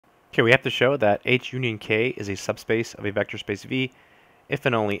Here we have to show that H union K is a subspace of a vector space V if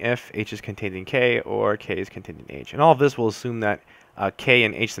and only if H is contained in K or K is contained in H. And all of this will assume that K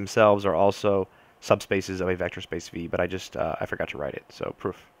and H themselves are also subspaces of a vector space V, but I forgot to write it, so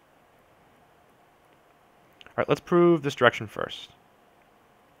proof. All right, let's prove this direction first.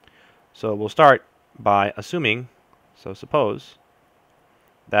 So we'll start by assuming, so suppose,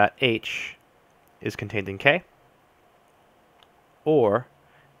 that H is contained in K or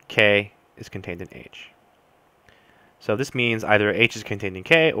K is contained in H. So this means either H is contained in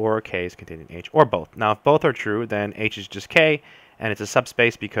K or K is contained in H, or both. Now if both are true, then H is just K, and it's a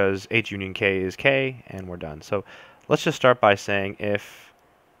subspace because H union K is K, and we're done. So let's just start by saying if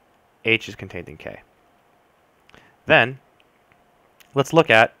H is contained in K. Then let's look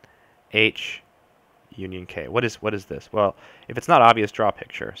at H union K. What is this? Well, if it's not obvious, draw a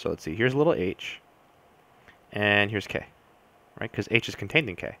picture. So let's see. Here's a little H, and here's K, right? Because H is contained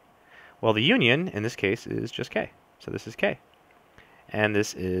in K. Well, the union in this case is just K. So this is K. And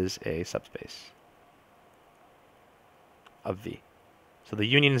this is a subspace of V. So the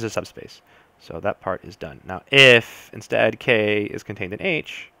union is a subspace. So that part is done. Now if instead K is contained in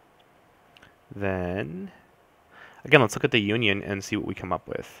H, then again, let's look at the union and see what we come up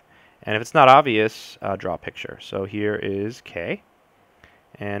with. And if it's not obvious, draw a picture. So here is K,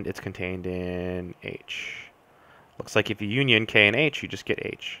 and it's contained in H. Looks like if you union K and H, you just get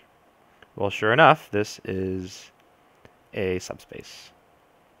H. Well, sure enough, this is a subspace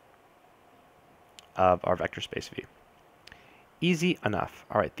of our vector space V. Easy enough.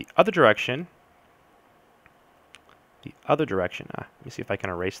 All right, the other direction, let me see if I can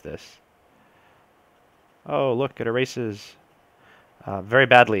erase this. Oh, look, it erases very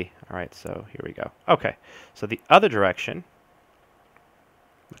badly. All right, so here we go. Okay, so the other direction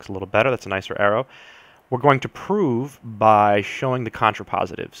looks a little better. That's a nicer arrow. We're going to prove by showing the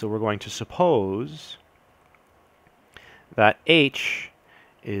contrapositive. So we're going to suppose that H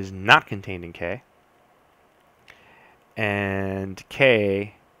is not contained in K, and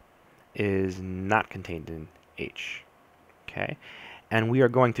K is not contained in H. Okay, and we are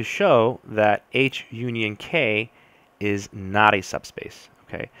going to show that H union K is not a subspace.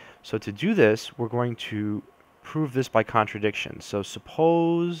 Okay, so to do this, we're going to prove this by contradiction. So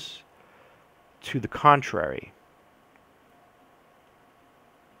suppose to the contrary,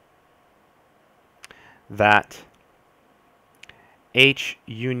 that H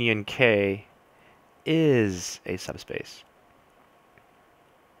union K is a subspace.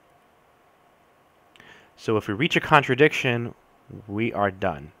 So if we reach a contradiction, we are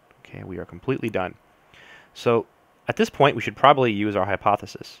done. Okay, we are completely done. So at this point, we should probably use our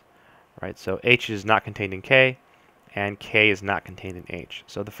hypothesis, right? So H is not contained in K, and K is not contained in H.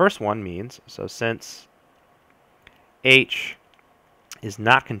 So the first one means, so since H is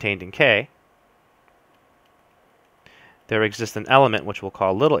not contained in K, there exists an element which we'll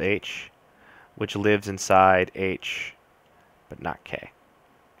call little h, which lives inside H, but not K.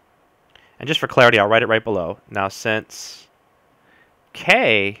 And just for clarity, I'll write it right below. Now, since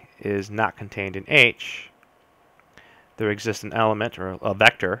K is not contained in H, there exists an element, or a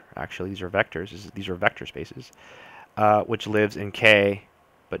vector, actually, these are vectors, these are vector spaces, which lives in K,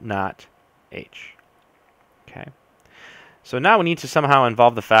 but not H. Okay. So now we need to somehow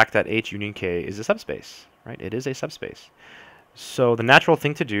involve the fact that H union K is a subspace, right? It is a subspace. So the natural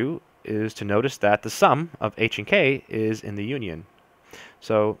thing to do is to notice that the sum of H and K is in the union.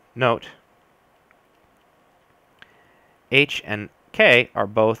 So note, H and K are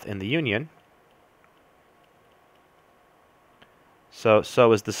both in the union.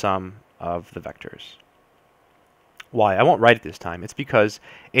 So is the sum of the vectors. Why? I won't write it this time. It's because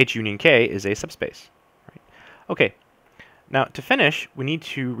H union K is a subspace. Right? Okay. Now, to finish, we need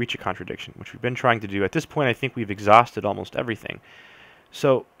to reach a contradiction, which we've been trying to do. At this point, I think we've exhausted almost everything.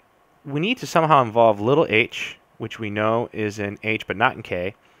 So we need to somehow involve little h, which we know is in H but not in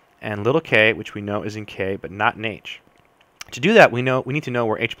K, and little k, which we know is in K but not in H. To do that, we need to know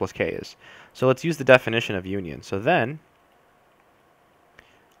where H plus K is. So let's use the definition of union. So then,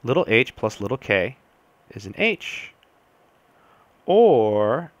 little h plus little k is in H,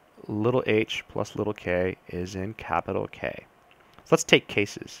 or little h plus little k is in capital K. So let's take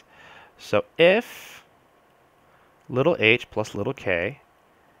cases. So if little h plus little k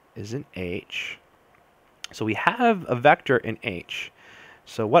is in H, so we have a vector in H.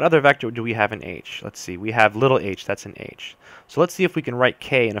 So what other vector do we have in H? Let's see. We have little h, that's in H. So let's see if we can write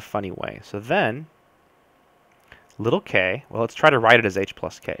k in a funny way. So then, little k, well, let's try to write it as h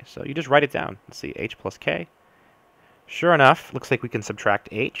plus k. So you just write it down. Let's see, h plus k. Sure enough, looks like we can subtract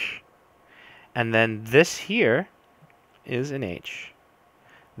h. And then this here is in H.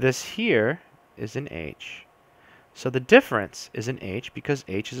 This here is an H. So the difference is an H because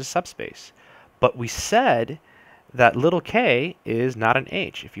H is a subspace. But we said that little k is not an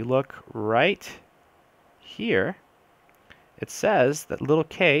H. If you look right here, it says that little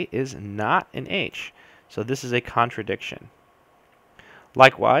k is not an H. So this is a contradiction.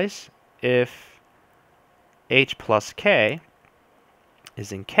 Likewise, if H plus k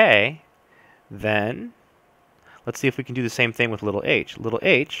is in k, then let's see if we can do the same thing with little h. Little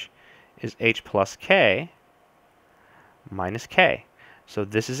h is H plus k minus k. So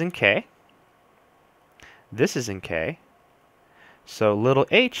this is in k. This is in k. So little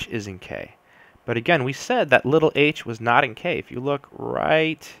h is in k. But again, we said that little h was not in k. If you look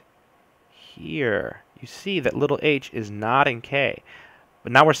right here, you see that little h is not in k.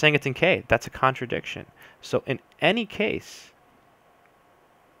 But now we're saying it's in k. That's a contradiction. So in any case,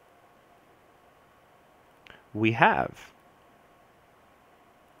 we have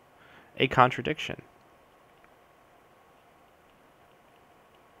a contradiction.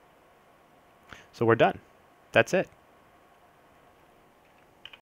 So we're done. That's it.